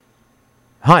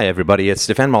Hi, everybody. It's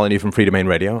Stefan Molyneux from Free Domain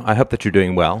Radio. I hope that you're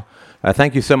doing well.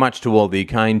 Thank you so much to all the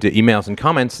kind emails and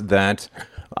comments that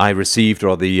I received,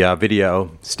 or the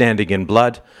video Standing in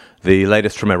Blood, the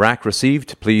latest from Iraq,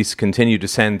 received. Please continue to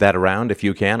send that around if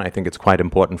you can. I think it's quite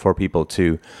important for people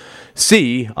to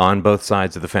see on both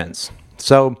sides of the fence.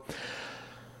 So,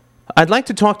 I'd like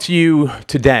to talk to you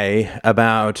today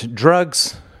about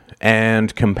drugs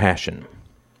and compassion.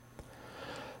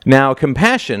 Now,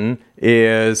 compassion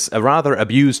is a rather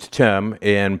abused term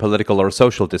in political or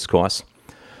social discourse.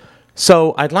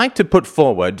 So I'd like to put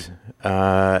forward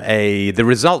the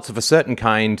results of a certain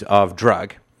kind of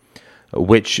drug,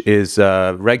 which is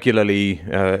regularly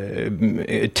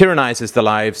tyrannizes the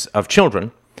lives of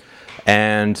children.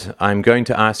 And I'm going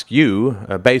to ask you,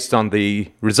 based on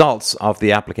the results of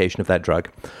the application of that drug,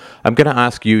 I'm going to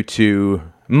ask you to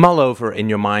mull over in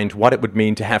your mind what it would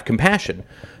mean to have compassion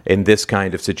in this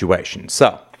kind of situation.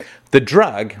 So, the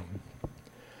drug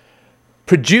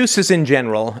produces in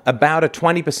general about a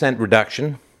 20%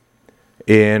 reduction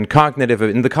in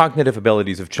the cognitive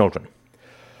abilities of children.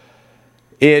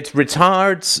 It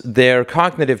retards their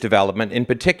cognitive development, in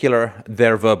particular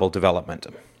their verbal development.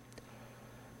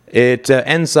 It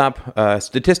ends up,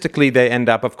 statistically they end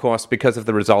up, of course, because of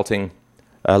the resulting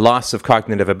loss of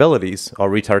cognitive abilities or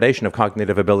retardation of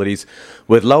cognitive abilities,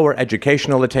 with lower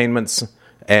educational attainments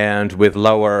and with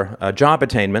lower job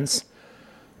attainments.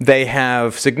 They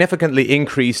have significantly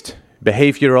increased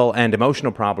behavioral and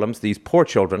emotional problems, these poor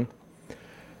children.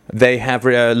 They have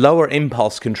lower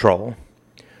impulse control,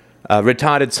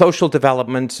 retarded social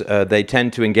development. They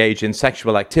tend to engage in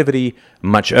sexual activity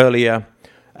much earlier,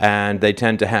 and they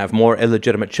tend to have more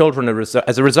illegitimate children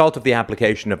as a result of the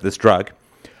application of this drug.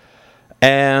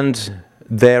 And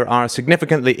there are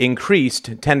significantly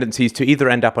increased tendencies to either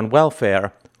end up on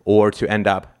welfare or to end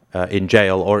up in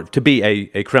jail or to be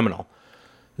a criminal.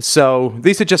 So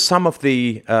these are just some of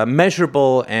the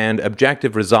measurable and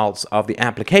objective results of the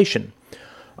application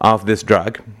of this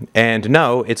drug. And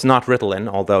no, it's not Ritalin,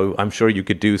 although I'm sure you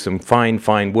could do some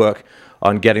fine work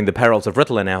on getting the perils of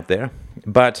Ritalin out there.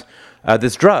 But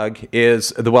this drug is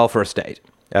the welfare state.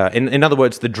 In other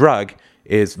words, the drug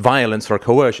is violence or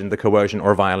coercion, the coercion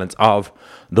or violence of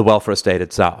the welfare state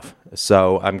itself.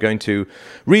 So I'm going to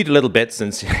read a little bit,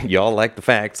 since you all like the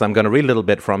facts, I'm going to read a little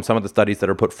bit from some of the studies that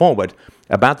are put forward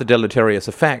about the deleterious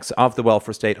effects of the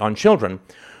welfare state on children,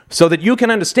 so that you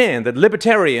can understand that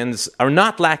libertarians are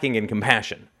not lacking in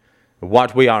compassion.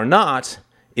 What we are not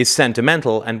is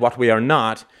sentimental, and what we are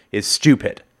not is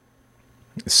stupid.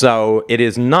 So it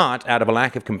is not out of a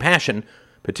lack of compassion,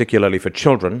 particularly for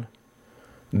children,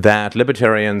 that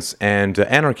libertarians and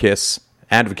anarchists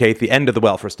advocate the end of the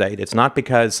welfare state. It's not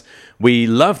because we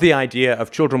love the idea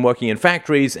of children working in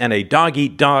factories and a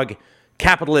dog-eat-dog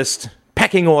capitalist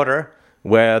pecking order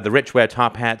where the rich wear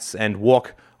top hats and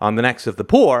walk on the necks of the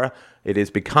poor. It is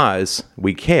because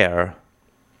we care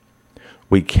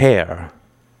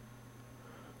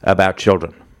about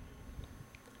children.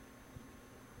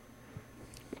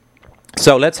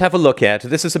 So let's have a look at,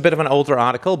 this is a bit of an older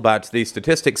article, but the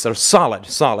statistics are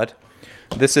solid.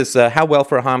 This is How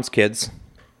Welfare Harms Kids.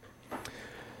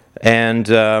 And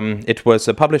it was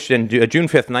published in June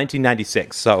 5th,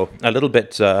 1996, so a little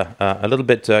bit,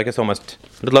 I guess almost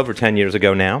a little over 10 years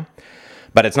ago now.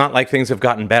 But it's not like things have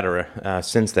gotten better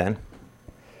since then.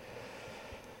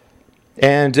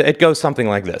 And it goes something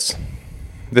like this.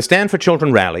 The Stand for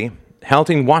Children rally, held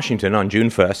in Washington on June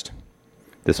 1st,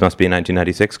 this must be in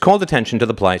 1996, called attention to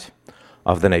the plight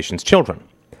of the nation's children.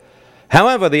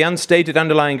 However, the unstated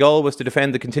underlying goal was to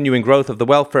defend the continuing growth of the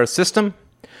welfare system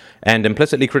and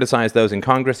implicitly criticize those in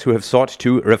Congress who have sought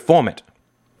to reform it.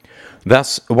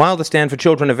 Thus, while the Stand for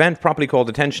Children event properly called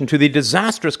attention to the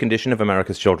disastrous condition of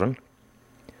America's children,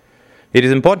 it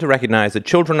is important to recognize that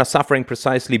children are suffering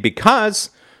precisely because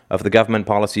of the government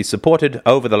policies supported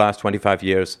over the last 25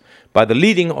 years by the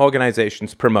leading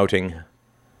organizations promoting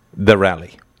the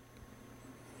rally.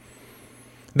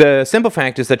 The simple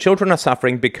fact is that children are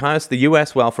suffering because the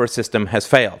U.S. welfare system has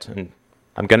failed. And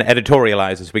I'm going to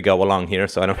editorialize as we go along here,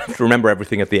 so I don't have to remember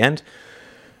everything at the end.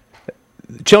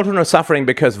 Children are suffering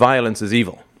because violence is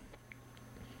evil.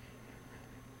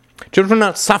 Children are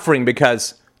not suffering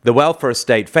because the welfare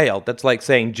state failed. That's like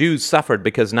saying Jews suffered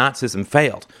because Nazism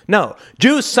failed. No,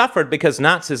 Jews suffered because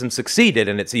Nazism succeeded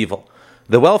and it's evil.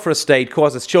 The welfare state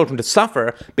causes children to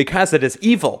suffer because it is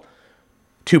evil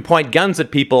to point guns at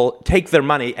people, take their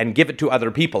money, and give it to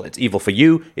other people. It's evil for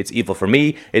you, it's evil for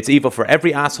me, it's evil for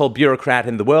every asshole bureaucrat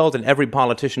in the world and every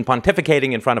politician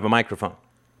pontificating in front of a microphone.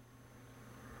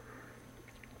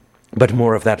 But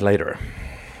more of that later.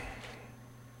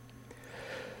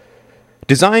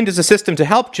 Designed as a system to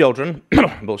help children,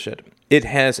 bullshit, it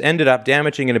has ended up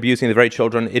damaging and abusing the very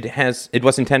children it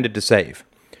was intended to save.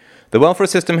 The welfare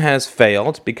system has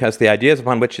failed because the ideas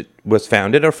upon which it was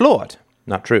founded are flawed.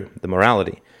 Not true. The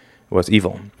morality was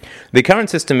evil. The current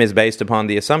system is based upon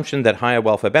the assumption that higher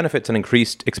welfare benefits and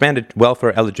expanded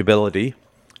welfare eligibility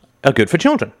are good for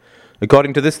children.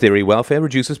 According to this theory, welfare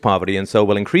reduces poverty and so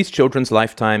will increase children's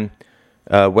lifetime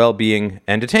well-being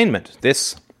and attainment.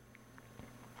 This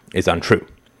is untrue.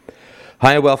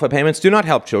 Higher welfare payments do not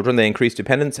help children. They increase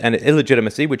dependence and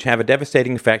illegitimacy, which have a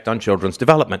devastating effect on children's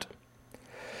development.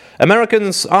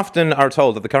 Americans often are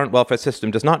told that the current welfare system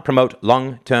does not promote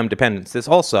long-term dependence. This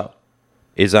also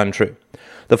is untrue.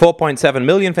 The 4.7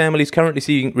 million families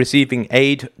currently receiving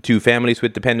aid to families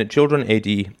with dependent children,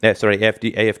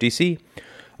 AFDC,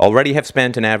 already have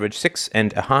spent an average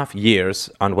 6.5 years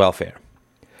on welfare.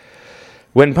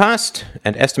 When past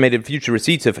and estimated future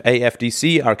receipts of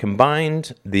AFDC are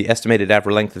combined, the estimated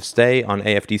average length of stay on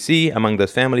AFDC among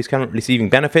those families currently receiving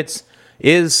benefits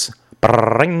is,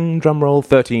 drumroll,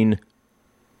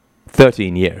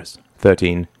 13 years.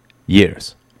 13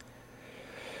 years.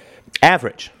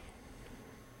 Average.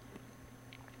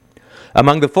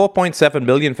 Among the 4.7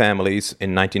 million families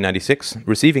in 1996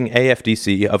 receiving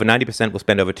AFDC, over 90% will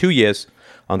spend over 2 years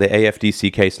on the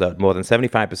AFDC caseload. More than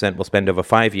 75% will spend over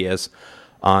 5 years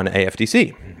on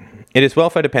AFDC. It is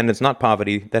welfare dependence, not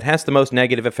poverty, that has the most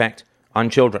negative effect on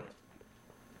children.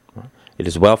 It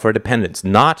is welfare dependence,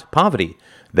 not poverty,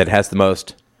 that has the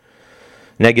most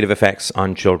negative effects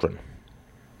on children.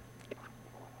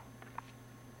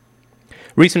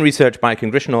 Recent research by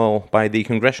the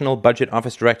Congressional Budget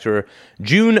Office Director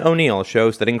June O'Neill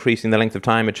shows that increasing the length of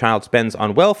time a child spends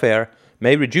on welfare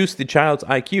may reduce the child's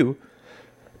IQ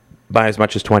by as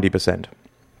much as 20%.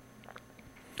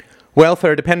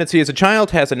 Welfare dependency as a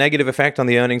child has a negative effect on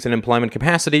the earnings and employment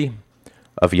capacity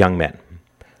of young men.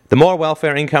 The more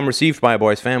welfare income received by a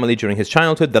boy's family during his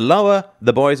childhood, the lower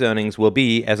the boy's earnings will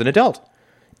be as an adult,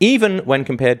 even when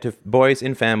compared to boys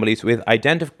in families with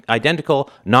identical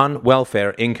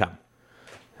non-welfare income.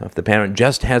 If the parent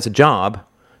just has a job,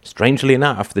 strangely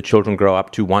enough, the children grow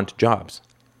up to want jobs.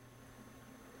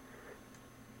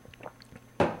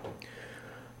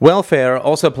 Welfare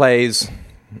also plays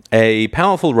a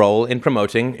powerful role in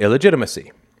promoting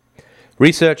illegitimacy.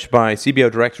 Research by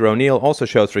CBO Director O'Neill also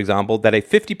shows, for example, that a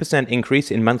 50% increase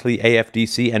in monthly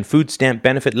AFDC and food stamp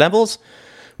benefit levels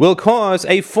will cause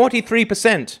a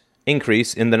 43%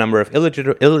 increase in the number of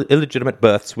illegitimate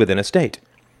births within a state.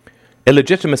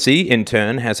 Illegitimacy, in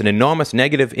turn, has an enormous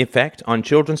negative effect on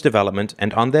children's development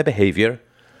and on their behavior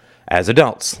as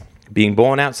adults. Being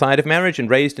born outside of marriage and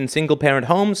raised in single-parent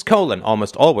homes,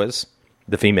 almost always,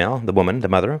 the female, the woman, the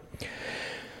mother,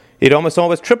 it almost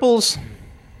always triples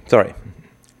the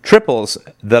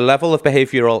level of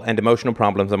behavioral and emotional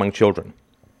problems among children.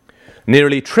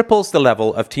 Nearly triples the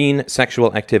level of teen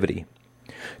sexual activity.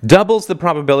 Doubles the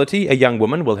probability a young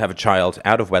woman will have a child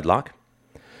out of wedlock.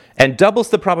 And doubles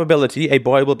the probability a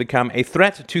boy will become a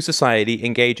threat to society,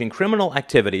 engage in criminal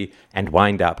activity, and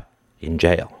wind up in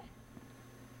jail.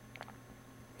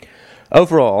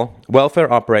 Overall,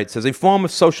 welfare operates as a form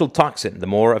of social toxin. The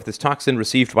more of this toxin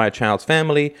received by a child's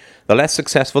family, the less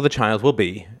successful the child will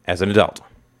be as an adult.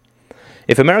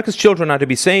 If America's children are to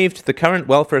be saved, the current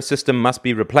welfare system must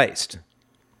be replaced.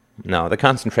 No, the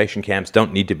concentration camps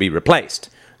don't need to be replaced.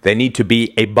 They need to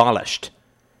be abolished.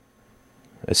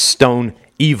 A stone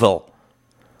evil.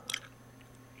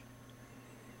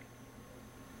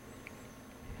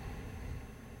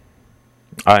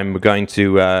 I'm going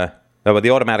to...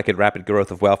 the automatic and rapid growth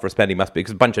of welfare spending must be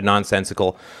a bunch of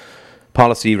nonsensical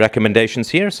policy recommendations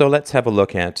here. So let's have a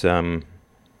look at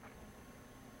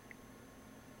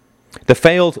the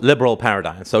failed liberal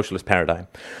paradigm, socialist paradigm.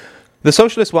 The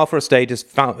socialist welfare state is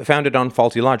founded on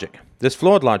faulty logic. This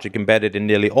flawed logic embedded in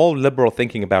nearly all liberal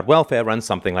thinking about welfare runs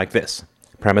something like this.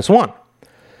 Premise 1.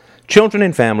 Children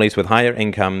in families with higher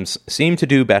incomes seem to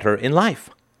do better in life.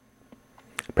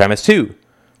 Premise 2.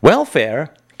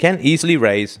 Welfare can easily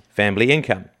raise family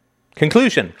income.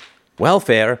 Conclusion: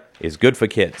 welfare is good for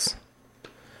kids.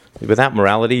 Without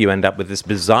morality, you end up with this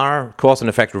bizarre cause and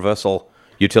effect reversal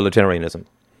utilitarianism.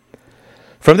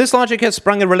 From this logic has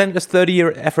sprung a relentless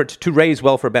 30-year effort to raise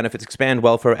welfare benefits, expand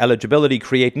welfare eligibility,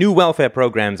 create new welfare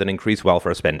programs, and increase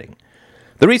welfare spending.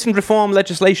 The recent reform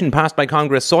legislation passed by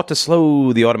Congress sought to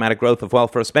slow the automatic growth of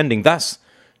welfare spending. Thus,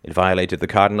 it violated the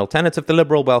cardinal tenets of the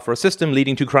liberal welfare system,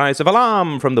 leading to cries of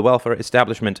alarm from the welfare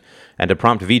establishment and a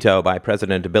prompt veto by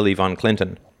President Billy Von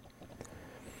Clinton.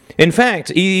 In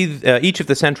fact, each of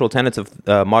the central tenets of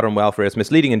modern welfare is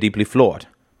misleading and deeply flawed.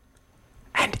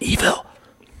 And evil.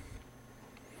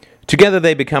 Together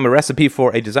they become a recipe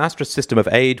for a disastrous system of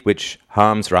aid which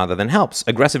harms rather than helps,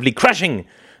 aggressively crushing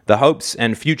the hopes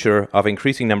and future of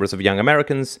increasing numbers of young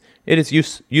Americans. It is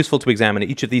useful to examine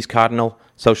each of these cardinal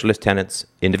socialist tenets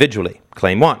individually.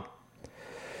 Claim 1.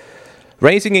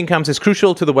 Raising incomes is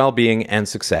crucial to the well-being and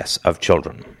success of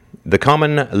children. The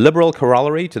common liberal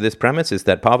corollary to this premise is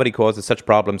that poverty causes such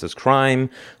problems as crime,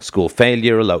 school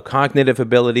failure, low cognitive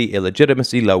ability,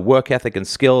 illegitimacy, low work ethic and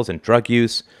skills, and drug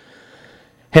use.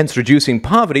 Hence, reducing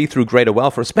poverty through greater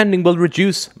welfare spending will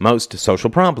reduce most social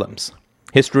problems.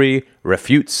 History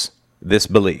refutes this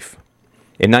belief.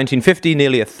 In 1950,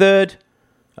 nearly a third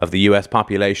of the U.S.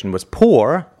 population was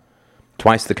poor,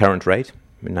 twice the current rate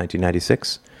in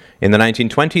 1996. In the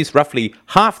 1920s, roughly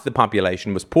half the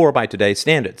population was poor by today's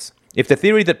standards. If the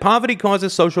theory that poverty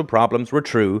causes social problems were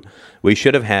true, we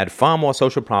should have had far more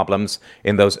social problems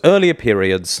in those earlier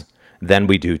periods than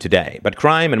we do today. But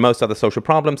crime and most other social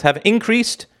problems have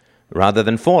increased rather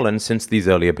than fallen since these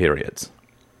earlier periods.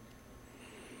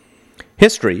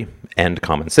 History and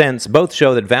common sense both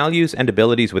show that values and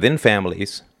abilities within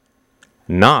families,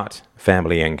 not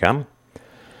family income,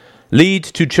 lead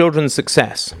to children's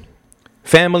success.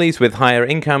 Families with higher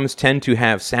incomes tend to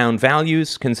have sound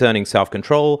values concerning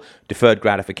self-control, deferred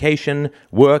gratification,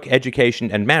 work, education,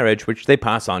 and marriage, which they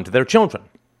pass on to their children.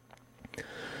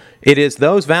 It is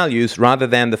those values, rather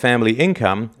than the family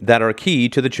income, that are key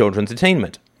to the children's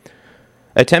attainment.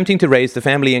 Attempting to raise the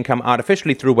family income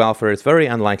artificially through welfare is very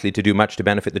unlikely to do much to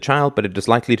benefit the child, but it is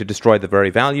likely to destroy the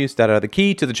very values that are the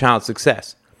key to the child's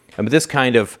success. And this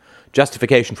kind of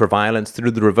justification for violence through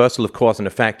the reversal of cause and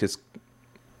effect is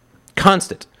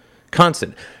constant.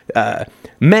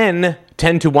 Men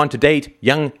tend to want to date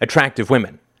young, attractive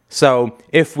women. So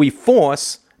if we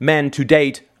force men to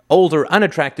date older,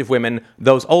 unattractive women,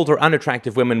 those older,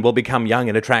 unattractive women will become young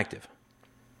and attractive.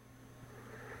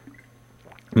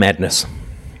 Madness.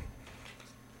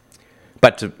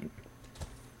 But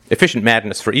efficient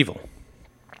madness for evil.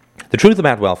 The truth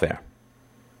about welfare.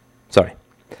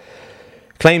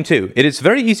 Claim 2. It is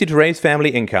very easy to raise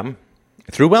family income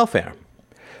through welfare.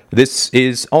 This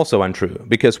is also untrue,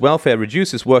 because welfare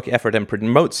reduces work effort and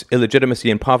promotes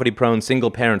illegitimacy in poverty-prone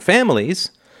single-parent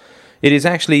families. It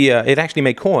actually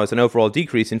may cause an overall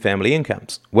decrease in family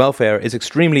incomes. Welfare is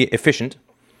extremely efficient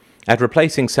at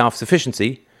replacing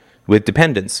self-sufficiency with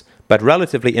dependence, but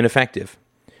relatively ineffective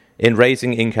in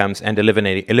raising incomes and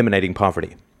eliminating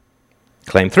poverty.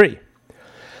 Claim 3.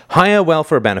 Higher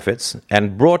welfare benefits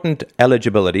and broadened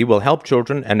eligibility will help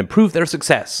children and improve their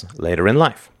success later in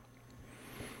life.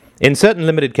 In certain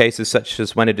limited cases, such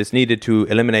as when it is needed to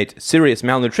eliminate serious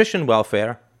malnutrition,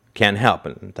 welfare can help.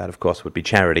 And that, of course, would be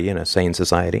charity in a sane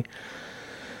society.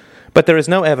 But there is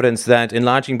no evidence that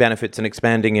enlarging benefits and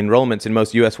expanding enrollments in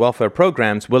most U.S. welfare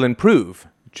programs will improve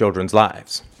children's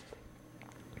lives.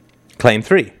 Claim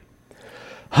 3.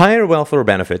 Higher welfare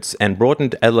benefits and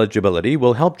broadened eligibility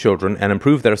will help children and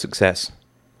improve their success.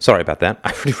 Sorry about that.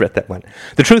 I already read that one.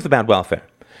 The truth about welfare.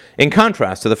 In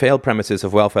contrast to the failed premises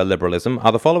of welfare liberalism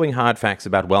are the following hard facts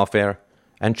about welfare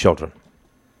and children.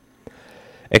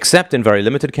 Except in very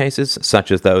limited cases, such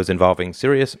as those involving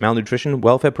serious malnutrition,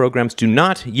 welfare programs do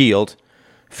not yield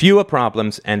fewer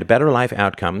problems and better life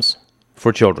outcomes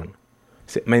for children.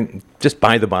 I mean, just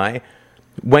by the by,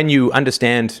 when you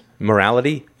understand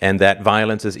morality and that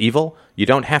violence is evil, you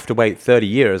don't have to wait 30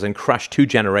 years and crush 2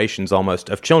 generations almost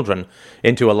of children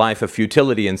into a life of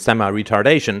futility and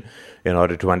semi-retardation in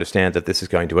order to understand that this is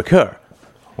going to occur.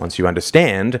 Once you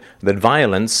understand that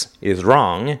violence is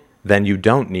wrong, then you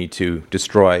don't need to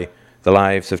destroy the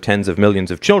lives of tens of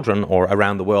millions of children, or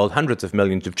around the world hundreds of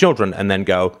millions of children, and then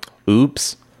go,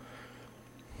 oops.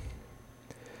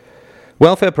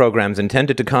 Welfare programs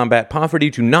intended to combat poverty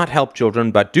do not help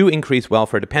children, but do increase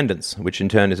welfare dependence, which in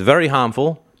turn is very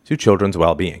harmful to children's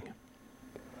well-being.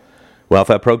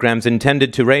 Welfare programs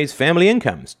intended to raise family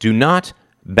incomes do not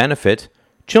benefit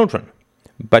children,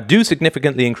 but do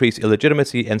significantly increase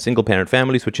illegitimacy and single-parent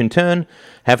families, which in turn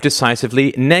have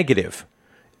decisively negative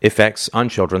effects on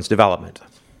children's development.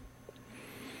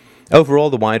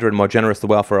 Overall, the wider and more generous the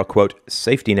welfare, quote,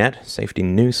 safety net, safety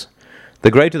noose,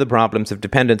 the greater the problems of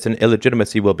dependence and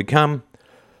illegitimacy will become,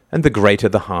 and the greater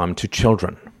the harm to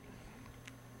children.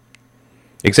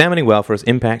 Examining welfare's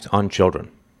impact on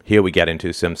children. Here we get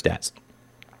into some stats.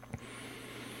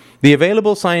 The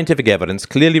available scientific evidence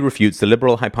clearly refutes the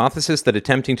liberal hypothesis that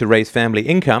attempting to raise family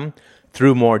income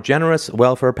through more generous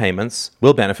welfare payments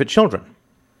will benefit children.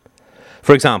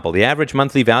 For example, the average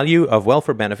monthly value of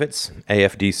welfare benefits,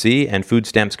 AFDC and food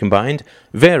stamps combined,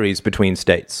 varies between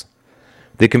states.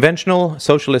 The conventional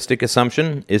socialistic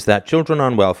assumption is that children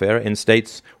on welfare in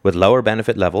states with lower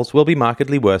benefit levels will be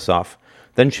markedly worse off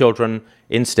than children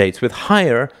in states with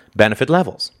higher benefit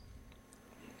levels.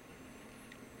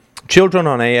 Children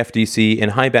on AFDC in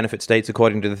high-benefit states,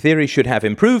 according to the theory, should have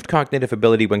improved cognitive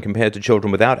ability when compared to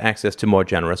children without access to more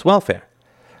generous welfare.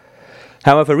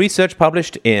 However, research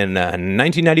published in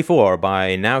 1994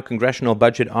 by now Congressional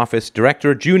Budget Office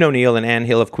Director June O'Neill and Ann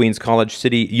Hill of Queens College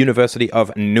City University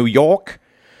of New York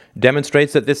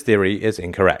demonstrates that this theory is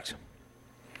incorrect.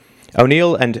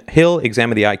 O'Neill and Hill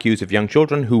examined the IQs of young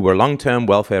children who were long-term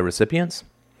welfare recipients,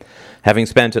 having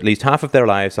spent at least half of their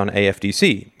lives on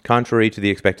AFDC. Contrary to the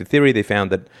expected theory, they found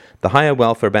that the higher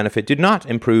welfare benefit did not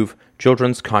improve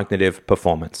children's cognitive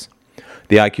performance.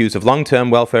 The IQs of long-term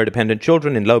welfare-dependent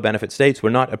children in low-benefit states were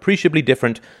not appreciably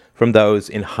different from those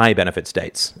in high-benefit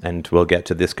states, and we'll get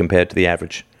to this compared to the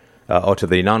average, or to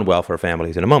the non-welfare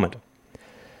families in a moment.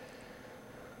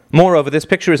 Moreover, this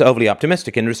picture is overly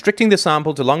optimistic. In restricting the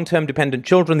sample to long-term dependent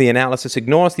children, the analysis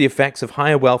ignores the effects of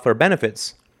higher welfare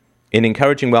benefits in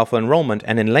encouraging welfare enrollment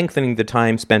and in lengthening the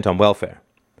time spent on welfare.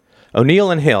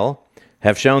 O'Neill and Hill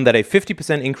have shown that a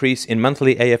 50% increase in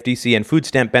monthly AFDC and food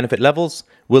stamp benefit levels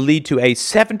will lead to a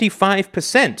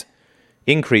 75%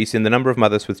 increase in the number of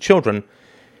mothers with children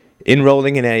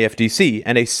enrolling in AFDC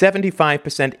and a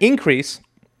 75% increase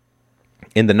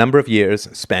in the number of years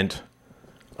spent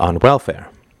on welfare.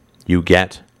 You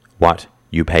get what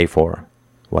you pay for.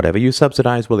 Whatever you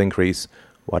subsidize will increase,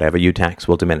 whatever you tax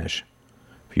will diminish.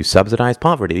 If you subsidize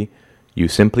poverty, you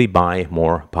simply buy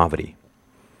more poverty.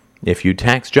 If you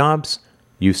tax jobs,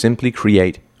 you simply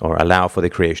create or allow for the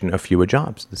creation of fewer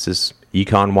jobs. This is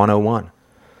Econ 101.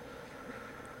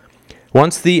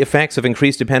 Once the effects of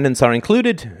increased dependence are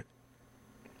included,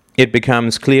 it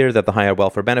becomes clear that the higher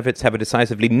welfare benefits have a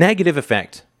decisively negative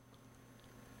effect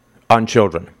on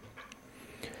children.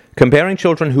 Comparing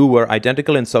children who were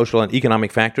identical in social and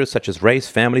economic factors such as race,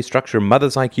 family structure,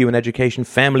 mother's IQ and education,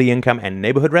 family income, and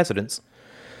neighborhood residence,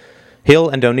 Hill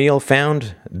and O'Neill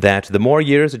found that the more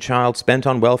years a child spent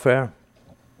on welfare,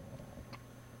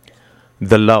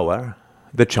 the lower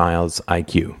the child's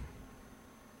IQ.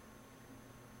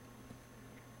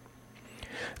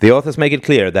 The authors make it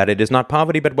clear that it is not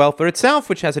poverty but welfare itself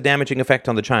which has a damaging effect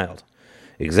on the child.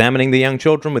 Examining the young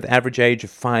children with average age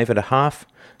of 5.5,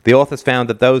 the authors found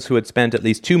that those who had spent at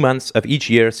least 2 months of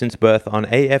each year since birth on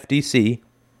AFDC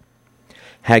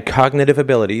had cognitive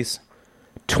abilities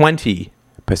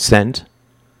 20%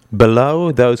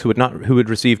 below those who had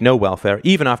received no welfare,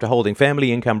 even after holding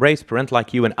family income, race, parental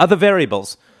IQ, and other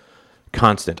variables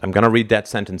constant. I'm going to read that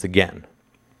sentence again.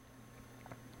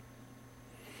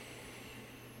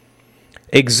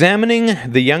 Examining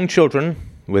the young children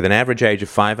with an average age of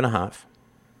 5.5,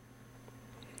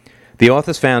 the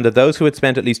authors found that those who had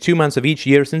spent at least 2 months of each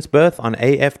year since birth on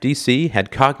AFDC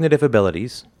had cognitive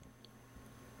abilities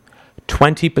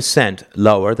 20%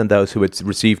 lower than those who had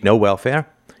received no welfare,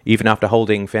 even after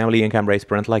holding family income, race,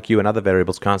 parental IQ, and other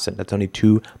variables constant. That's only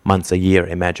 2 months a year.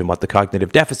 Imagine what the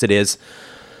cognitive deficit is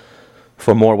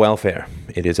for more welfare.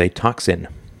 It is a toxin.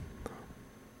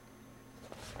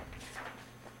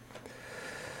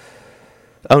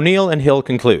 O'Neill and Hill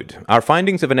conclude, our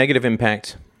findings of a negative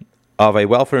impact of a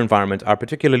welfare environment are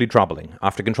particularly troubling.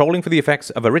 After controlling for the effects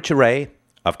of a rich array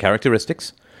of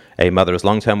characteristics, a mother's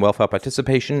long-term welfare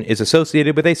participation is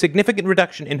associated with a significant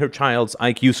reduction in her child's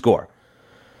IQ score.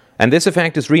 And this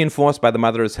effect is reinforced by the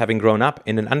mother as having grown up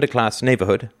in an underclass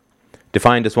neighborhood,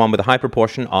 defined as one with a high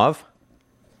proportion of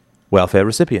welfare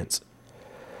recipients.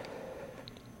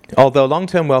 Although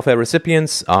long-term welfare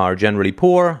recipients are generally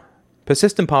poor,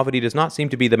 persistent poverty does not seem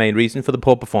to be the main reason for the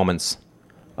poor performance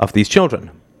of these children.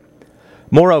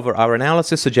 Moreover, our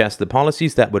analysis suggests that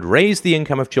policies that would raise the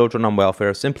income of children on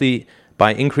welfare simply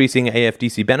by increasing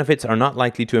AFDC benefits are not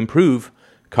likely to improve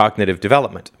cognitive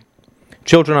development.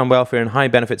 Children on welfare in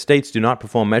high-benefit states do not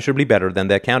perform measurably better than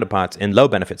their counterparts in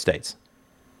low-benefit states.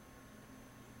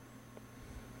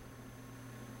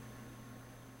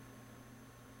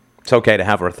 It's okay to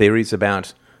have our theories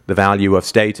about the value of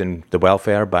state and the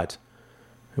welfare, but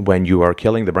when you are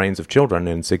killing the brains of children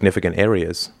in significant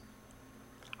areas,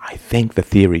 I think the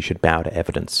theory should bow to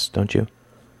evidence, don't you?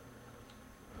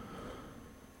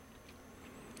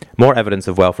 More evidence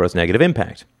of welfare's negative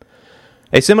impact.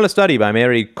 A similar study by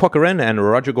Mary Corcoran and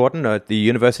Roger Gordon at the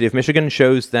University of Michigan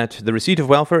shows that the receipt of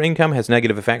welfare income has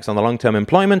negative effects on the long-term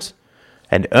employment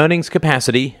and earnings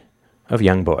capacity of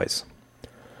young boys.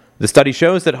 The study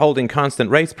shows that holding constant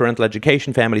race, parental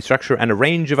education, family structure, and a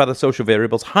range of other social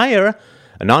variables higher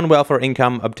a non-welfare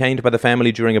income obtained by the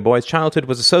family during a boy's childhood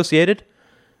was associated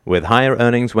with higher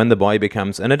earnings when the boy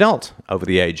becomes an adult over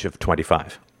the age of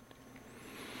 25.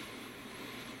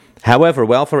 However,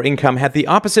 welfare income had the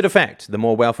opposite effect. The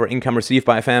more welfare income received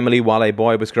by a family while a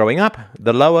boy was growing up,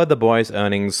 the lower the boy's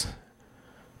earnings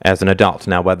as an adult.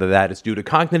 Now, whether that is due to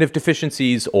cognitive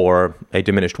deficiencies or a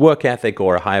diminished work ethic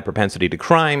or a higher propensity to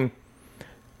crime,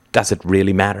 does it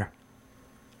really matter?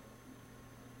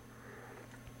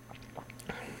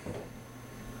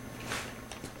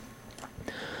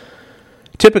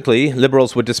 Typically,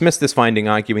 liberals would dismiss this finding,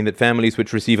 arguing that families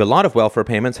which receive a lot of welfare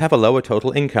payments have a lower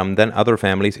total income than other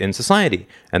families in society,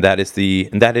 and that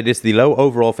it is the low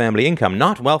overall family income,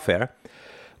 not welfare,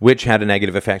 which had a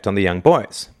negative effect on the young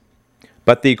boys.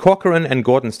 But the Corcoran and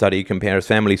Gordon study compares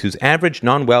families whose average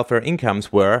non-welfare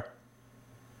incomes were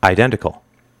identical.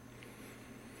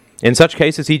 In such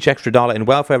cases, each extra dollar in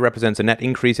welfare represents a net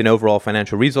increase in overall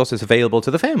financial resources available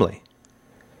to the family.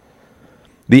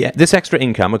 This extra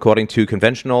income, according to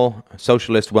conventional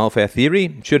socialist welfare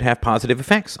theory, should have positive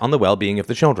effects on the well-being of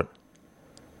the children.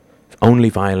 If only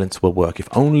violence will work, if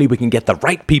only we can get the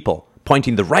right people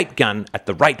pointing the right gun at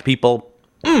the right people,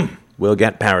 we'll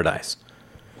get paradise.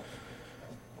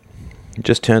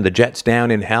 Just turn the jets down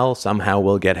in hell, somehow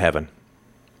we'll get heaven.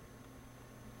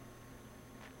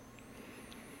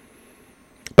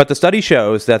 But the study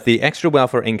shows that the extra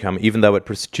welfare income, even though it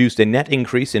produced a net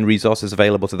increase in resources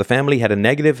available to the family, had a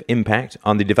negative impact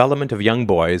on the development of young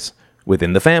boys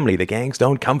within the family. The gangs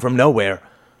don't come from nowhere.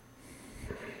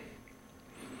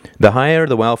 The higher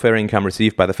the welfare income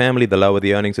received by the family, the lower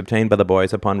the earnings obtained by the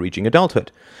boys upon reaching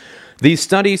adulthood. The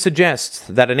study suggests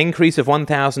that an increase of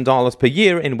 $1,000 per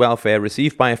year in welfare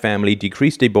received by a family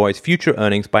decreased a boy's future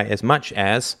earnings by as much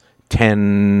as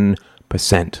 10%.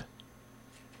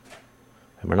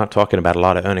 And we're not talking about a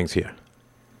lot of earnings here.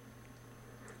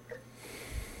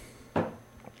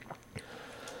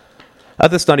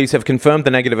 Other studies have confirmed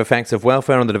the negative effects of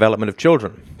welfare on the development of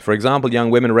children. For example, young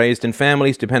women raised in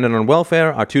families dependent on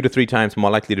welfare are 2 to 3 times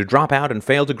more likely to drop out and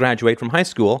fail to graduate from high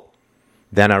school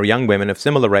than are young women of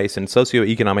similar race and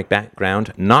socioeconomic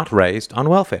background not raised on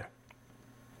welfare.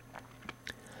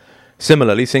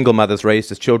 Similarly, single mothers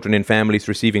raised as children in families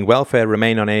receiving welfare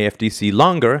remain on AFDC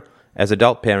longer as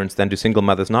adult parents than do single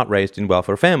mothers not raised in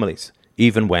welfare families,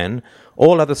 even when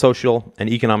all other social and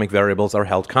economic variables are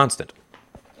held constant.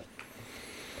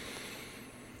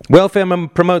 Welfare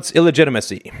promotes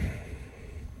illegitimacy.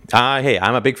 Hey,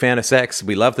 I'm a big fan of sex.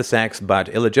 We love the sex, but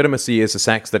illegitimacy is a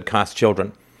sex that costs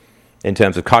children in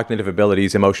terms of cognitive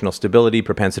abilities, emotional stability,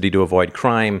 propensity to avoid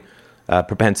crime,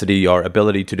 propensity or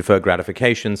ability to defer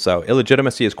gratification. So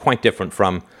illegitimacy is quite different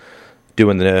from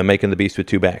making the beast with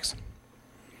 2 backs.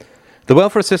 The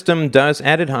welfare system does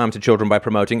added harm to children by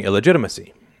promoting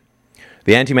illegitimacy.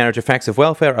 The anti-marriage effects of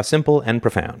welfare are simple and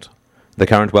profound. The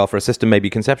current welfare system may be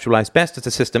conceptualized best as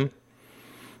a system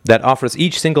that offers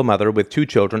each single mother with 2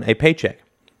 children a paycheck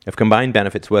of combined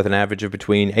benefits worth an average of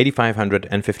between $8,500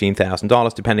 and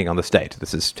 $15,000, depending on the state.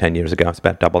 This is 10 years ago. It's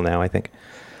about double now, I think.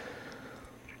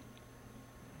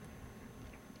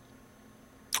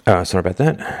 Sorry about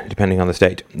that. Depending on the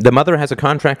state. The mother has a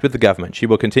contract with the government. She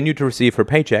will continue to receive her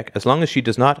paycheck as long as she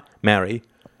does not marry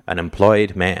an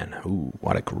employed man. Ooh,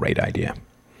 what a great idea.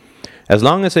 As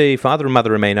long as a father and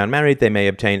mother remain unmarried, they may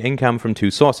obtain income from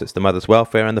 2 sources, the mother's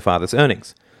welfare and the father's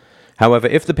earnings. However,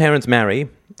 if the parents marry,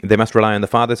 they must rely on the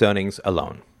father's earnings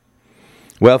alone.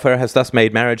 Welfare has thus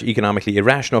made marriage economically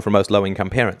irrational for most low-income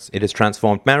parents. It has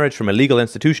transformed marriage from a legal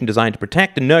institution designed to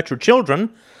protect and nurture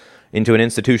children into an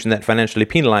institution that financially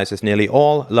penalizes nearly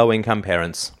all low-income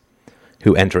parents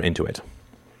who enter into it.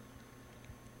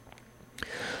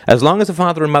 As long as a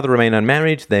father and mother remain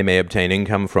unmarried, they may obtain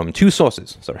income from 2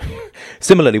 sources.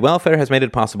 Similarly, welfare has made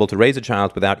it possible to raise a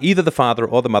child without either the father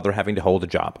or the mother having to hold a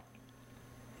job.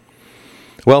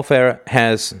 Welfare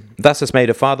has made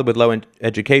a father with low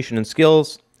education and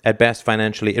skills at best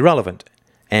financially irrelevant,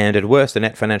 and at worst a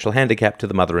net financial handicap to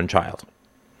the mother and child.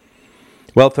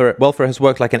 Welfare has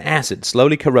worked like an acid,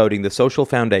 slowly corroding the social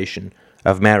foundation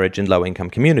of marriage in low-income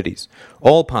communities.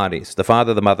 All parties, the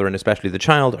father, the mother, and especially the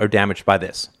child, are damaged by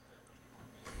this.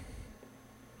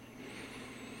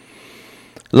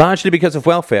 Largely because of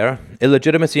welfare,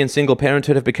 illegitimacy and single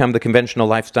parenthood have become the conventional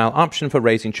lifestyle option for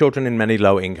raising children in many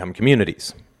low-income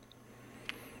communities.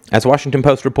 As Washington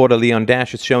Post reporter Leon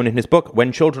Dash has shown in his book,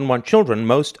 When Children Want Children,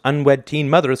 most unwed teen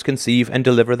mothers conceive and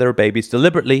deliver their babies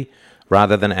deliberately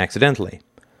rather than accidentally.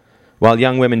 While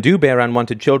young women do bear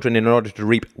unwanted children in order to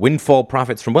reap windfall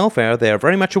profits from welfare, they are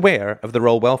very much aware of the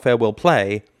role welfare will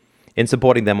play in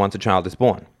supporting them once a child is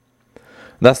born.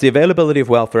 Thus, the availability of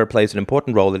welfare plays an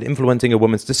important role in influencing a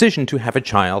woman's decision to have a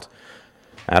child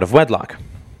out of wedlock.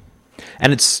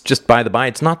 And it's just by the by,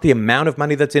 it's not the amount of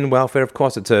money that's in welfare. Of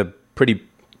course, it's a pretty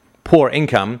poor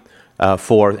income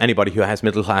for anybody who has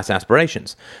middle-class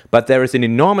aspirations. But there is an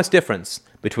enormous difference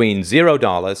between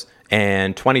 $0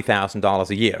 and $20,000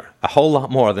 a year. A whole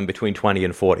lot more than between 20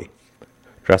 and 40.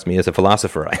 Trust me, as a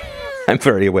philosopher, I'm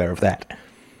very aware of that.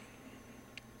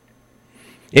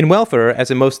 In welfare,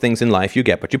 as in most things in life, you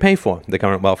get what you pay for. The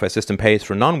current welfare system pays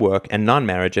for non-work and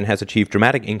non-marriage and has achieved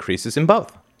dramatic increases in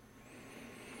both.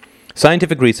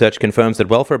 Scientific research confirms that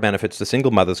welfare benefits to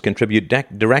single mothers contribute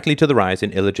directly to the rise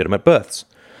in illegitimate births.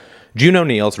 June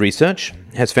O'Neill's research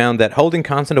has found that holding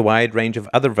constant a wide range of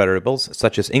other variables,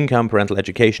 such as income, parental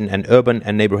education, and urban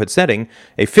and neighborhood setting,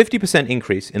 a 50%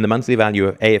 increase in the monthly value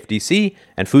of AFDC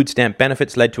and food stamp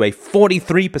benefits led to a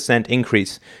 43%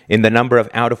 increase in the number of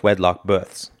out-of-wedlock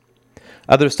births.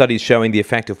 Other studies showing the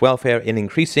effect of welfare in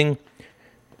increasing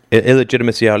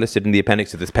illegitimacy are listed in the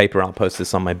appendix of this paper. I'll post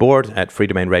this on my board at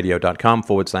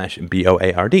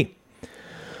freedomainradio.com/BOARD.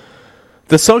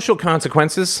 The social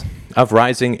consequences of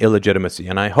rising illegitimacy,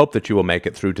 and I hope that you will make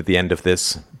it through to the end of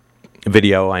this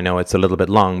video. I know it's a little bit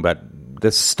long, but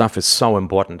this stuff is so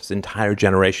important. This entire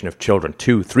generation of children,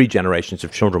 2-3 generations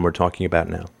of children we're talking about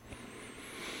now.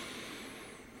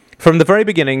 From the very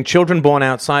beginning, children born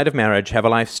outside of marriage have a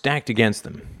life stacked against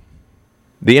them.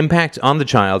 The impact on the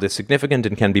child is significant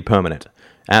and can be permanent.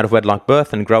 Out-of-wedlock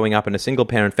birth and growing up in a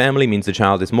single-parent family means the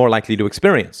child is more likely to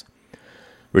experience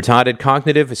retarded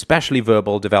cognitive, especially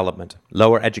verbal, development,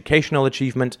 lower educational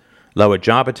achievement, lower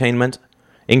job attainment,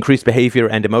 increased behavior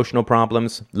and emotional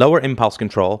problems, lower impulse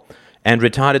control, and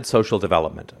retarded social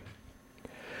development.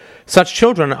 Such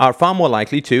children are far more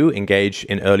likely to engage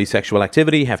in early sexual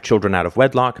activity, have children out of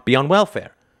wedlock, be on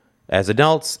welfare as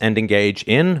adults, and engage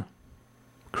in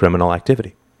criminal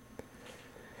activity.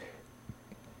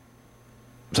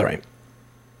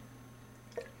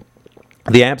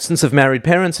 The absence of married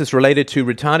parents is related to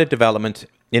retarded development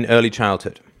in early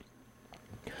childhood.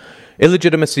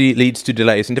 Illegitimacy leads to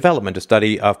delays in development. A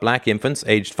study of black infants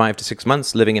aged 5 to 6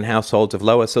 months living in households of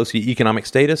lower socioeconomic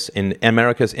status in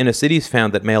America's inner cities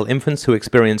found that male infants who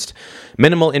experienced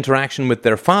minimal interaction with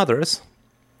their fathers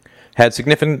had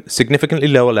significantly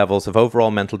lower levels of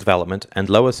overall mental development and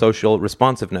lower social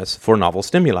responsiveness for novel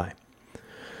stimuli.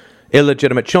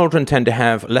 Illegitimate children tend to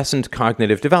have lessened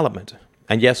cognitive development.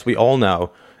 And yes, we all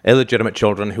know illegitimate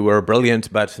children who are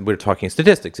brilliant, but we're talking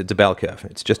statistics. It's a bell curve.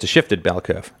 It's just a shifted bell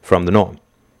curve from the norm.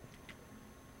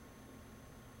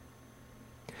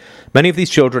 Many of these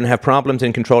children have problems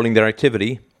in controlling their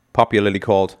activity, popularly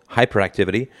called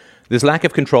hyperactivity. This lack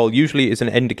of control usually is an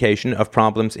indication of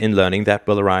problems in learning that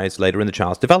will arise later in the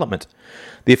child's development.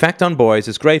 The effect on boys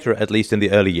is greater, at least in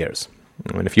the early years.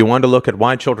 And if you want to look at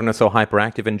why children are so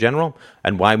hyperactive in general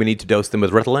and why we need to dose them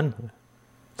with Ritalin,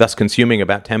 thus consuming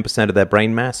about 10% of their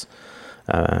brain mass,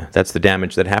 that's the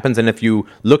damage that happens. And if you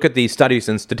look at these studies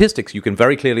and statistics, you can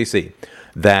very clearly see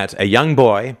that a young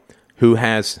boy who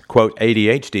has, quote,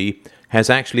 ADHD has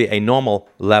actually a normal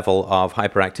level of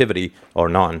hyperactivity or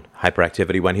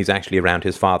non-hyperactivity when he's actually around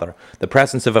his father. The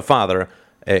presence of a father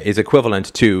is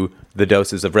equivalent to the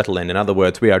doses of Ritalin. In other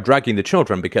words, we are drugging the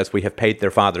children because we have paid their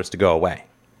fathers to go away.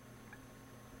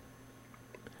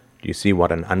 Do you see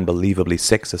what an unbelievably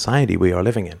sick society we are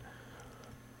living in?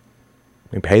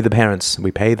 We pay the parents,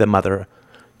 we pay the mother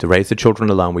to raise the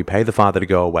children alone, we pay the father to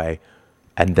go away,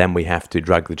 and then we have to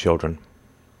drug the children.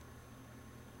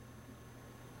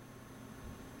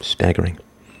 Staggering.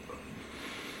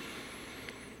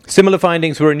 Similar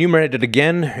findings were enumerated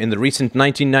again in the recent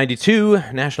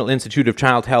 1992 National Institute of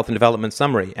Child Health and Development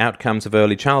Summary, Outcomes of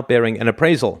Early Childbearing and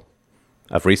Appraisal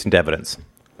of Recent Evidence.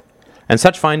 And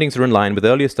such findings are in line with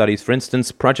earlier studies. For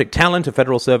instance, Project Talent, a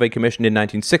federal survey commissioned in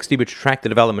 1960, which tracked the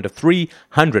development of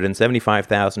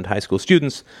 375,000 high school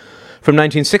students from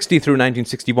 1960 through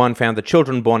 1961, found that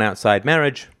children born outside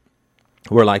marriage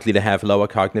were likely to have lower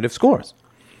cognitive scores,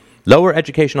 lower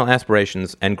educational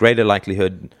aspirations, and greater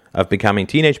likelihood of becoming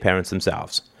teenage parents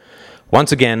themselves.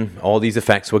 Once again, all these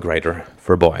effects were greater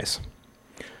for boys.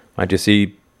 You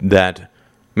see that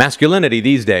masculinity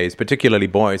these days, particularly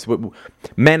boys,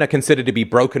 men are considered to be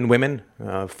broken women.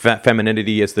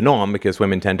 Femininity is the norm because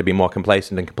women tend to be more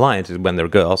complacent and compliant when they're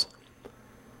girls.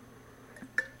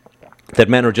 That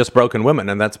men are just broken women,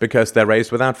 and that's because they're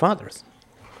raised without fathers.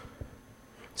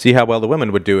 See how well the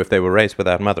women would do if they were raised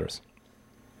without mothers.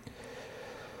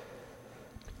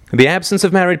 The absence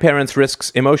of married parents risks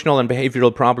emotional and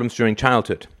behavioral problems during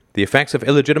childhood. The effects of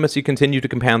illegitimacy continue to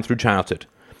compound through childhood.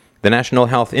 The National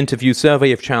Health Interview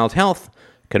Survey of Child Health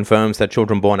confirms that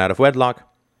children born out of wedlock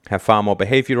have far more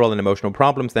behavioral and emotional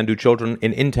problems than do children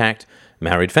in intact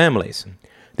married families.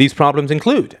 These problems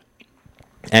include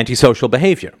Antisocial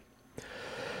behavior.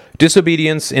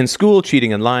 Disobedience in school,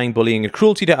 cheating and lying, bullying and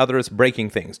cruelty to others,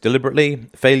 breaking things deliberately,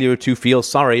 failure to feel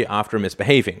sorry after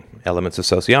misbehaving. Elements of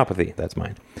sociopathy, that's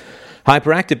mine.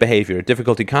 Hyperactive behavior,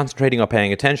 difficulty concentrating or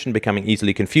paying attention, becoming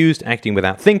easily confused, acting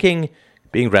without thinking,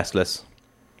 being restless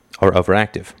or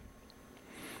overactive.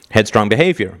 Headstrong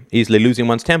behavior, easily losing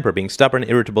one's temper, being stubborn,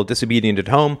 irritable, disobedient at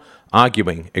home,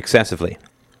 arguing excessively.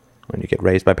 When you get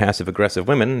raised by passive-aggressive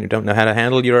women, you don't know how to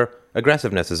handle your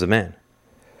aggressiveness as a man.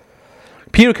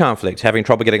 Peer conflict, having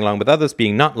trouble getting along with others,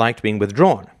 being not liked, being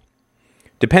withdrawn.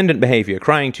 Dependent behavior,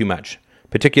 crying too much,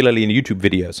 particularly in YouTube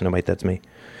videos. No, wait, that's me.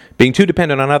 Being too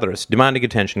dependent on others, demanding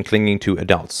attention, clinging to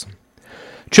adults.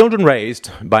 Children raised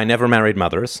by never-married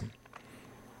mothers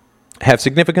have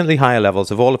significantly higher levels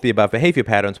of all of the above behavior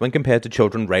patterns when compared to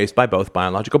children raised by both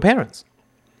biological parents.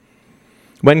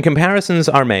 When comparisons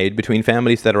are made between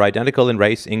families that are identical in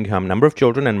race, income, number of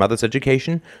children, and mother's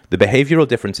education, the behavioral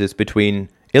differences between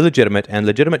illegitimate and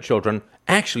legitimate children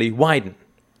actually widen.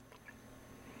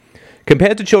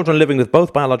 Compared to children living with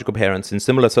both biological parents in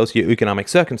similar socioeconomic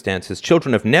circumstances,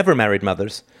 children of never-married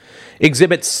mothers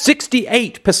exhibit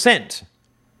 68%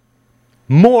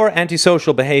 more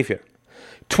antisocial behavior,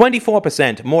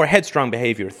 24% more headstrong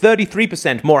behavior,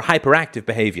 33% more hyperactive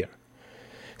behavior,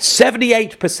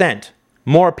 78%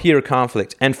 more peer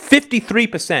conflict, and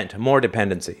 53% more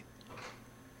dependency.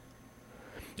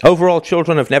 Overall,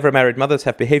 children of never-married mothers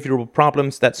have behavioral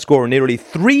problems that score nearly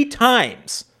 3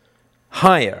 times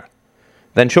higher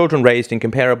than children raised in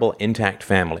comparable intact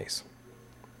families.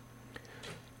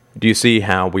 Do you see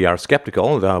how we are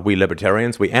skeptical, we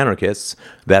libertarians, we anarchists,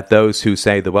 that those who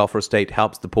say the welfare state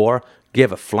helps the poor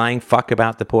give a flying fuck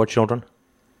about the poor children?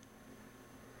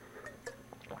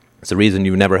 It's the reason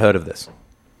you've never heard of this.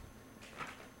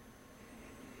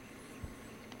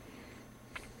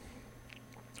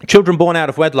 Children born out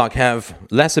of wedlock have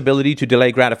less ability to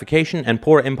delay gratification and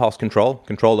poor impulse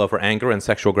control over anger and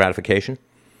sexual gratification.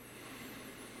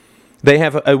 They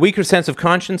have a weaker sense of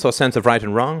conscience or sense of right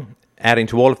and wrong. Adding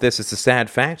to all of this is the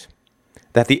sad fact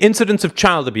that the incidence of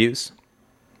child abuse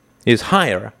is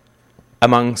higher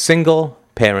among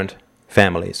single-parent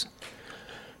families.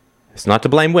 It's not to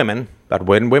blame women, but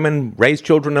when women raise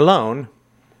children alone,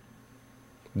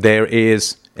 there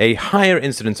is a higher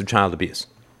incidence of child abuse.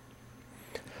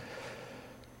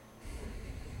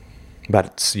 But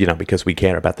it's, because we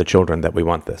care about the children that we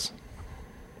want this.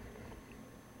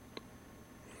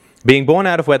 Being born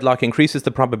out of wedlock increases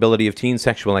the probability of teen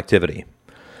sexual activity.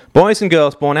 Boys and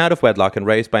girls born out of wedlock and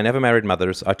raised by never-married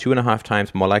mothers are 2.5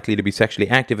 times more likely to be sexually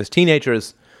active as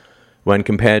teenagers when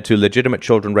compared to legitimate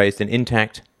children raised in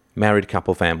intact, married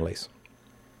couple families.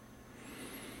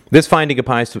 This finding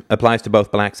applies to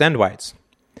both blacks and whites.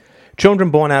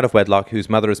 Children born out of wedlock whose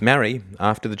mothers marry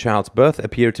after the child's birth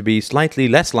appear to be slightly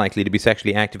less likely to be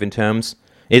sexually active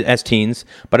as teens,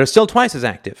 but are still twice as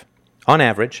active, on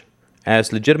average,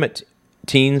 as legitimate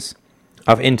teens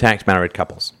of intact married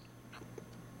couples.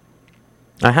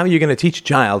 Now, how are you going to teach a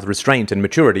child restraint and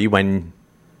maturity when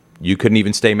you couldn't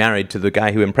even stay married to the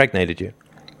guy who impregnated you,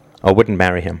 or wouldn't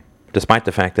marry him, despite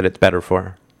the fact that it's better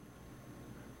for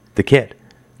the kid?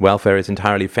 Welfare is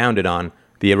entirely founded on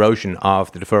the erosion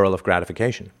of the deferral of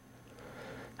gratification.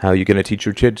 How are you going to teach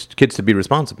your kids to be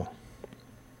responsible?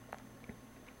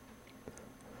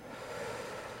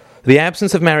 The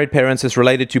absence of married parents is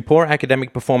related to poor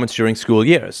academic performance during school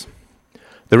years.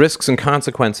 The risks and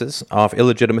consequences of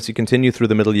illegitimacy continue through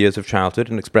the middle years of childhood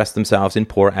and express themselves in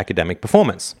poor academic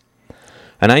performance.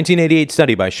 A 1988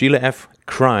 study by Sheila F.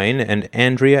 Krein and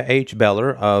Andrea H.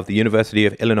 Beller of the University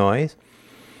of Illinois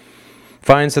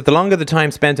finds that the longer the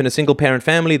time spent in a single-parent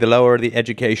family, the lower the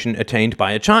education attained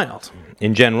by a child.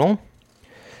 In general,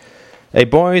 a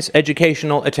boy's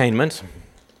educational attainment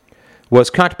was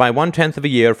cut by 1/10 of a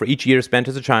year for each year spent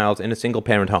as a child in a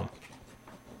single-parent home.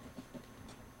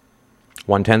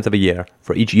 1/10 of a year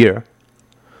for each year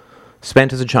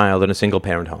spent as a child in a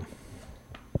single-parent home.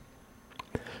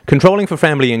 Controlling for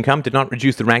family income did not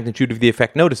reduce the magnitude of the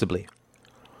effect noticeably.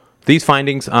 These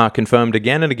findings are confirmed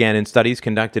again and again in studies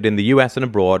conducted in the US and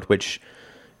abroad, which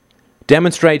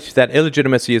demonstrate that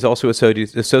illegitimacy is also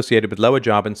associated with lower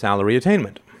job and salary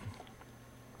attainment.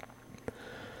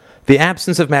 The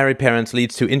absence of married parents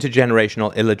leads to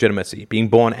intergenerational illegitimacy. Being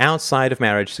born outside of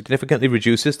marriage significantly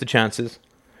reduces the chances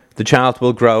the child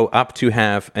will grow up to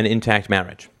have an intact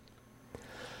marriage.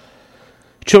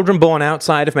 Children born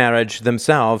outside of marriage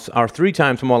themselves are 3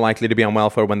 times more likely to be on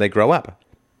welfare when they grow up.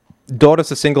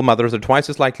 Daughters of single mothers are twice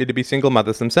as likely to be single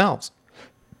mothers themselves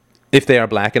if they are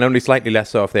black, and only slightly less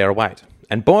so if they are white.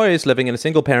 And boys living in a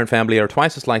single-parent family are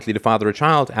twice as likely to father a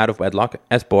child out of wedlock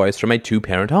as boys from a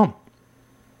 2-parent home.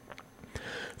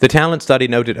 The Talent study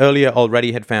noted earlier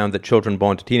already had found that children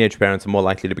born to teenage parents are more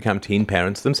likely to become teen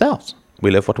parents themselves. We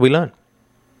live what we learn.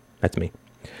 That's me.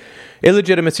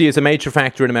 Illegitimacy is a major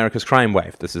factor in America's crime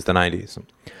wave. This is the 90s.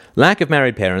 Lack of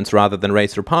married parents, rather than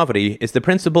race or poverty, is the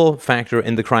principal factor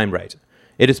in the crime rate.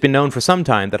 It has been known for some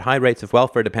time that high rates of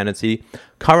welfare dependency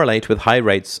correlate with high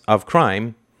rates of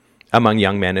crime among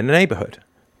young men in a neighborhood.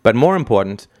 But more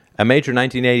important, a major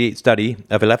 1988 study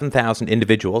of 11,000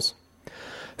 individuals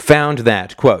found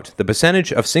that, quote, the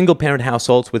percentage of single-parent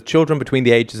households with children between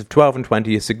the ages of 12 and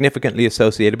 20 is significantly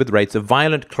associated with rates of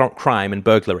violent crime and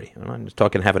burglary. I'm just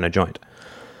talking having a joint.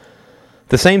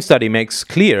 The same study makes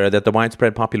clear that the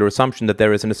widespread popular assumption that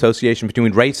there is an association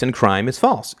between race and crime is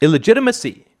false.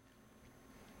 Illegitimacy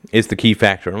is the key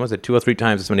factor. And was it 2 or 3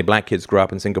 times as many black kids grew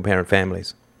up in single-parent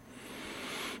families?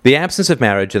 The absence of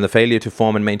marriage and the failure to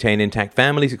form and maintain intact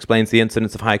families explains the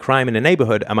incidence of high crime in a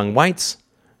neighborhood among whites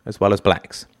as well as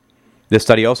blacks. This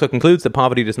study also concludes that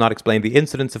poverty does not explain the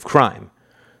incidence of crime.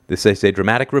 This is a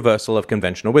dramatic reversal of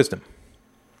conventional wisdom.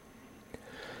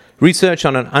 Research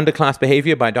on an underclass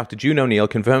behavior by Dr. June O'Neill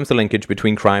confirms the linkage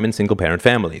between crime and single-parent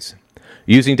families.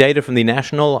 Using data from the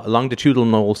National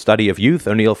Longitudinal Study of Youth,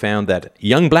 O'Neill found that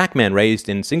young black men raised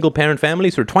in single-parent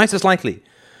families were twice as likely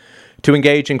to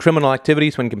engage in criminal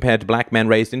activities when compared to black men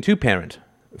raised in two-parent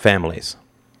families.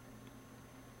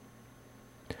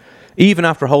 Even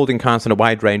after holding constant a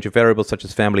wide range of variables such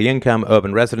as family income,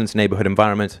 urban residence, neighborhood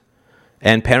environment,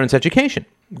 and parents' education.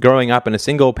 Growing up in a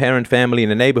single-parent family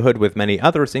in a neighborhood with many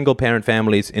other single-parent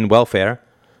families on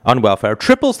welfare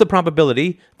triples the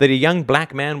probability that a young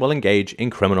black man will engage in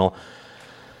criminal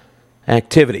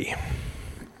activity.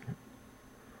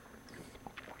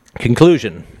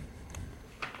 Conclusion.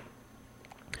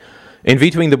 In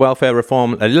vetoing the welfare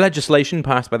reform legislation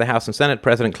passed by the House and Senate,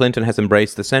 President Clinton has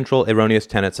embraced the central erroneous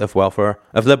tenets of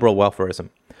liberal welfarism.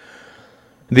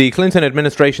 The Clinton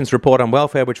administration's report on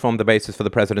welfare, which formed the basis for the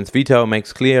president's veto,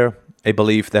 makes clear a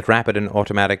belief that rapid and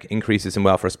automatic increases in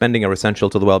welfare spending are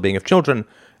essential to the well-being of children,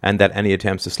 and that any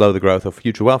attempts to slow the growth of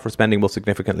future welfare spending will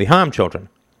significantly harm children.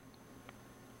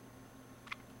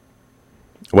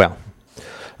 Well,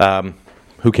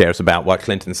 who cares about what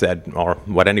Clinton said or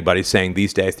what anybody's saying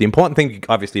these days? The important thing,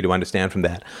 obviously, to understand from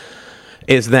that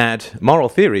is that moral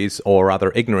theories, or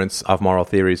rather ignorance of moral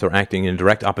theories, or acting in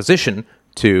direct opposition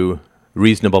to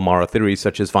reasonable moral theories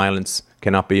such as violence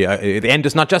cannot be... the end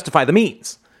does not justify the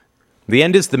means. The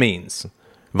end is the means.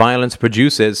 Violence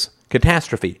produces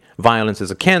catastrophe. Violence is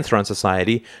a cancer on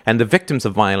society, and the victims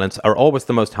of violence are always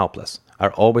the most helpless.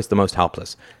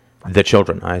 The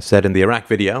children. I said in the Iraq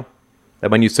video that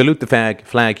when you salute the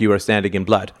flag, you are standing in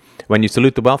blood. When you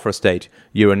salute the welfare state,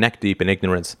 you are neck deep in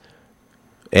ignorance.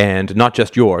 And not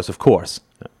just yours, of course.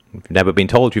 If you've never been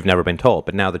told, you've never been told.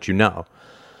 But now that you know,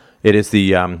 it is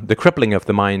the crippling of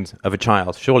the mind of a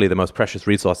child, surely the most precious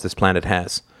resource this planet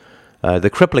has.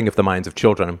 The crippling of the minds of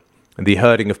children, and the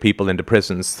herding of people into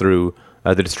prisons through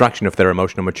the destruction of their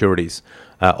emotional maturities.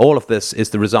 All of this is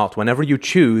the result. Whenever you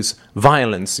choose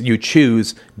violence, you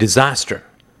choose disaster.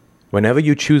 Whenever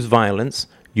you choose violence,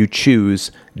 you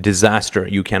choose disaster.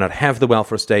 You cannot have the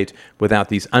welfare state without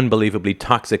these unbelievably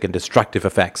toxic and destructive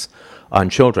effects on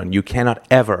children. You cannot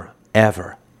ever,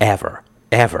 ever, ever,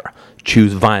 ever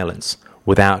choose violence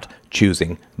without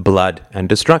choosing blood and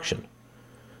destruction.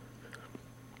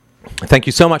 Thank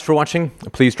you so much for watching.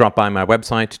 Please drop by my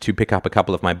website to pick up a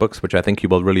couple of my books, which I think you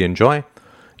will really enjoy.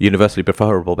 Universally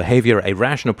Preferable Behavior, A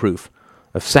Rational Proof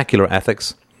of Secular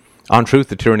Ethics. On Truth,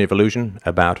 The Tyranny of Illusion,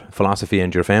 about philosophy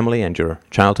and your family and your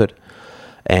childhood.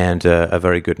 And a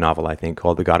very good novel, I think,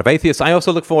 called The God of Atheists. I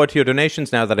also look forward to your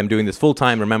donations now that I'm doing this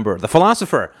full-time. Remember, the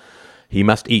philosopher, he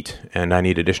must eat, and I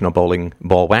need additional bowling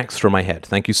ball wax for my head.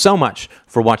 Thank you so much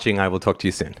for watching. I will talk to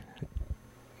you soon.